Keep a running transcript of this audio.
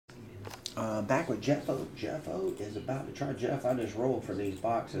Back with Jeff O. Jeff O is about to try. Jeff, I just rolled for these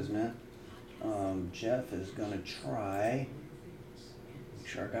boxes, man. Jeff is going to try. Make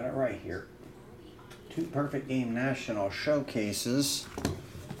sure I got it right here. 2 Perfect Game National Showcases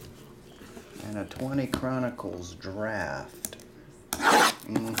and a 20 Chronicles draft.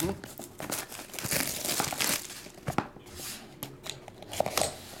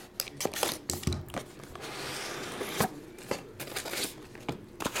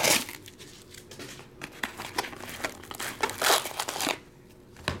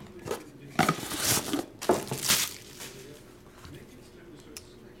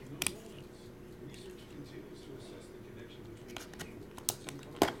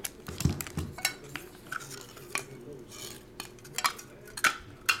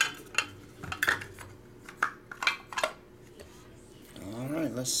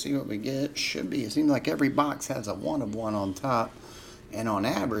 Let's see what we get. Should be. It seems like every box has a 1 of 1 on top. And on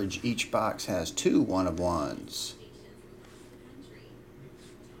average, each box has 2 1 of 1s.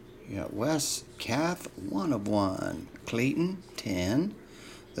 You got Wes Calf, 1 of 1. Clayton, 10.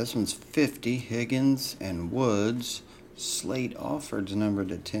 This one's 50. Higgins and Woods. Slate Alford's numbered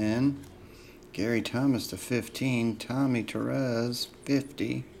to 10. Gary Thomas to 15. Tommy Torres,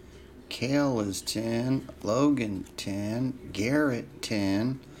 50. Kale is 10, Logan 10, Garrett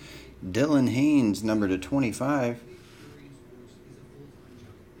 10, Dylan Haynes numbered to 25.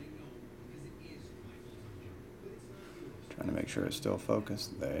 Trying to make sure it's still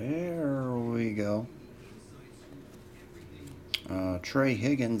focused. There we go. Trey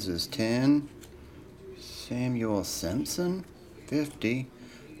Higgins is 10, Samuel Simpson 50,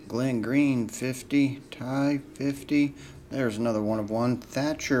 Glenn Green 50, Ty 50. There's another 1 of 1.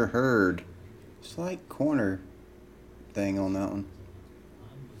 Thatcher Hurd. Slight corner thing on that one.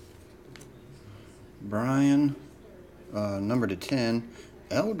 Brian, number to 10.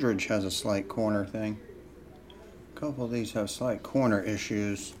 Eldridge has a slight corner thing. A couple of these have slight corner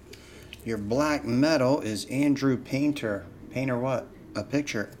issues. Your black metal is Andrew Painter. Painter what? A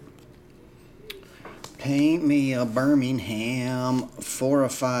picture. Paint me a Birmingham 4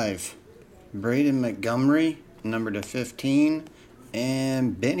 of 5. Braden Montgomery, number to 15,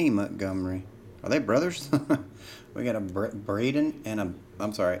 and Benny Montgomery. Are they brothers? We got a Braden and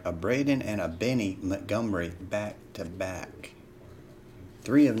a Benny Montgomery back to back.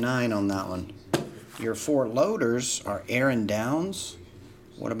 3 of 9 on that one. Your 4 loaders are Aaron Downs.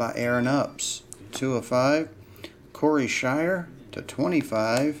 What about Aaron Ups? 2 of 5. Corey Shire to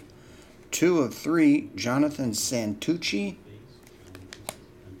 25. 2 of 3, Jonathan Santucci.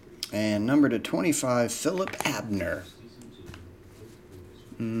 And number to 25, Philip Abner.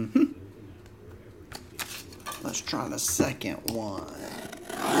 Let's try the second one.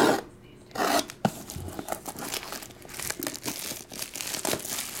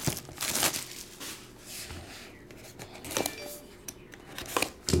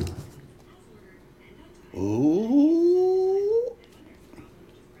 Ooh.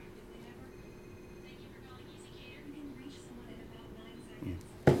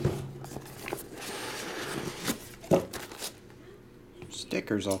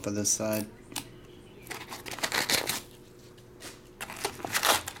 Stickers off of this side.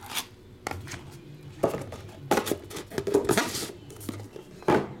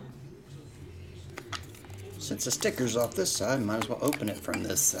 Since the sticker's off this side, might as well open it from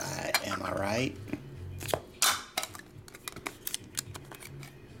this side. Am I right?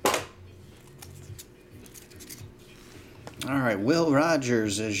 Alright, Will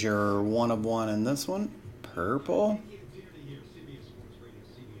Rogers is your 1 of 1 in this one. Purple.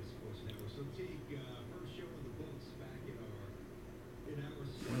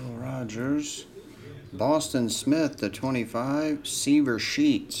 Will Rogers. Boston Smith to 25. Seaver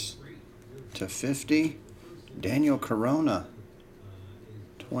Sheets to 50. Daniel Corona,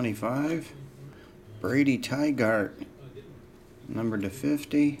 25. Brady Tygart, numbered to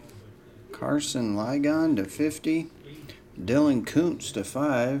 50. Carson Ligon to 50. Dylan Kuntz to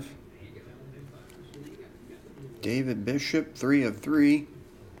 5. David Bishop, 3 of 3.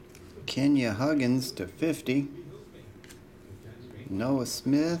 Kenya Huggins to 50. Noah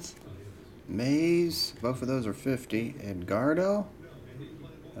Smith, Mays, both of those are 50. Edgardo,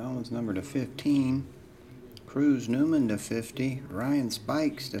 that one's numbered to 15. Cruz Newman to 50. Ryan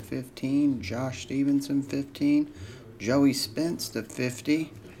Spikes to 15. Josh Stevenson, 15. Joey Spence to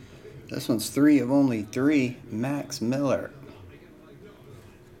 50. This one's 3 of only 3. Max Miller.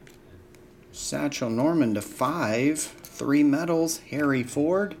 Satchel Norman to 5. 3 medals. Harry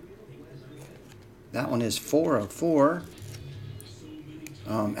Ford. That one is 4 of 4.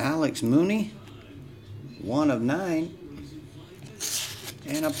 Alex Mooney, 1 of 9.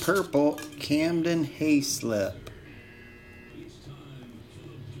 And a purple Camden Hayslip.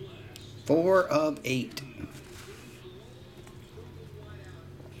 4 of 8.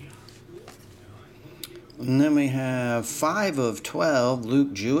 And then we have 5 of 12,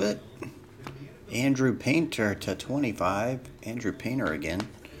 Luke Jewett. Andrew Painter to 25. Andrew Painter again.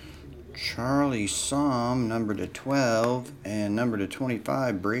 Charlie Somm, number to 12. And number to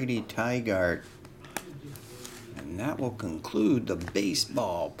 25, Brady Tygart. And that will conclude the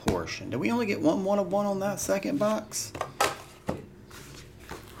baseball portion. Did we only get one of one on that second box?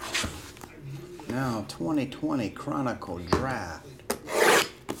 Now, 2020 Chronicle Draft.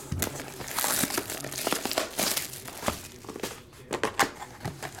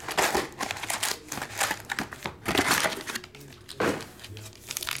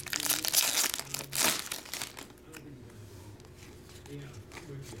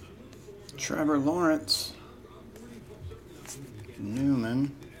 Trevor Lawrence,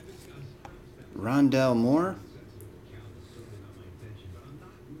 Newman, Rondell Moore,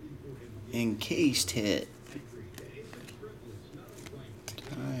 encased hit,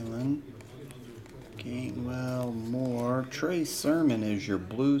 Tylen, Gainwell, Moore, Trey Sermon is your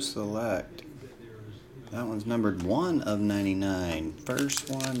blue select. That one's numbered 1 of 99. First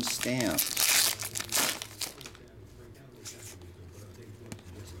one stamped.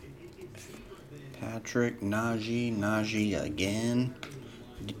 Patrick Najee again.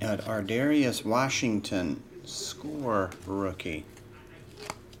 Ardarius Washington, score rookie.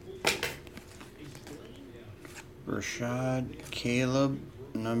 Rashad Caleb,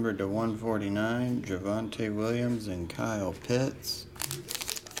 numbered to 149. Javonte Williams and Kyle Pitts.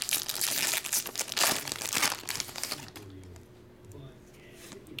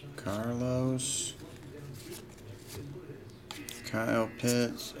 Carlos. Kyle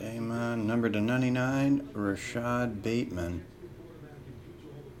Pitts, Amon, numbered to 99, Rashad Bateman.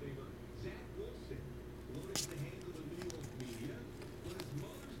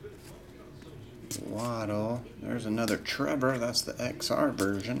 Waddle, there's another Trevor, that's the XR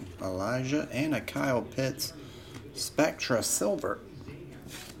version, Elijah, and a Kyle Pitts Spectra Silver.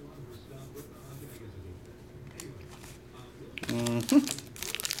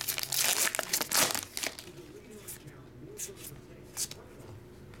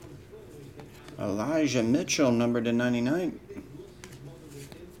 Elijah Mitchell, numbered to 99.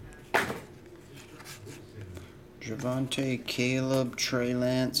 Javonte, Caleb, Trey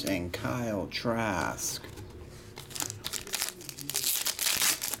Lance, and Kyle Trask.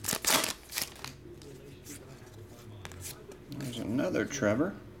 There's another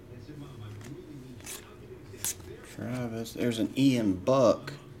Trevor. Travis. There's an Ian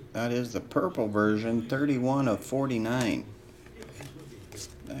Buck. That is the purple version, 31 of 49.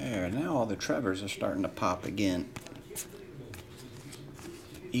 There, now all the Trevors are starting to pop again.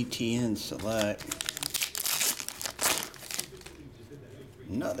 ETN select.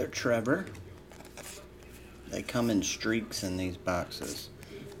 Another Trevor. They come in streaks in these boxes.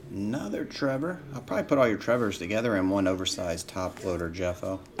 Another Trevor. I'll probably put all your Trevors together in one oversized top loader,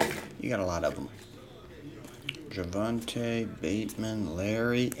 Jeffo. You got a lot of them. Javonte, Bateman,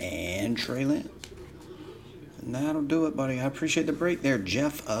 Larry, and Trey Lance. And that'll do it, buddy. I appreciate the break there,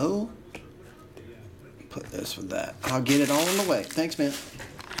 Jeff O. Put this with that. I'll get it all in the way. Thanks, man.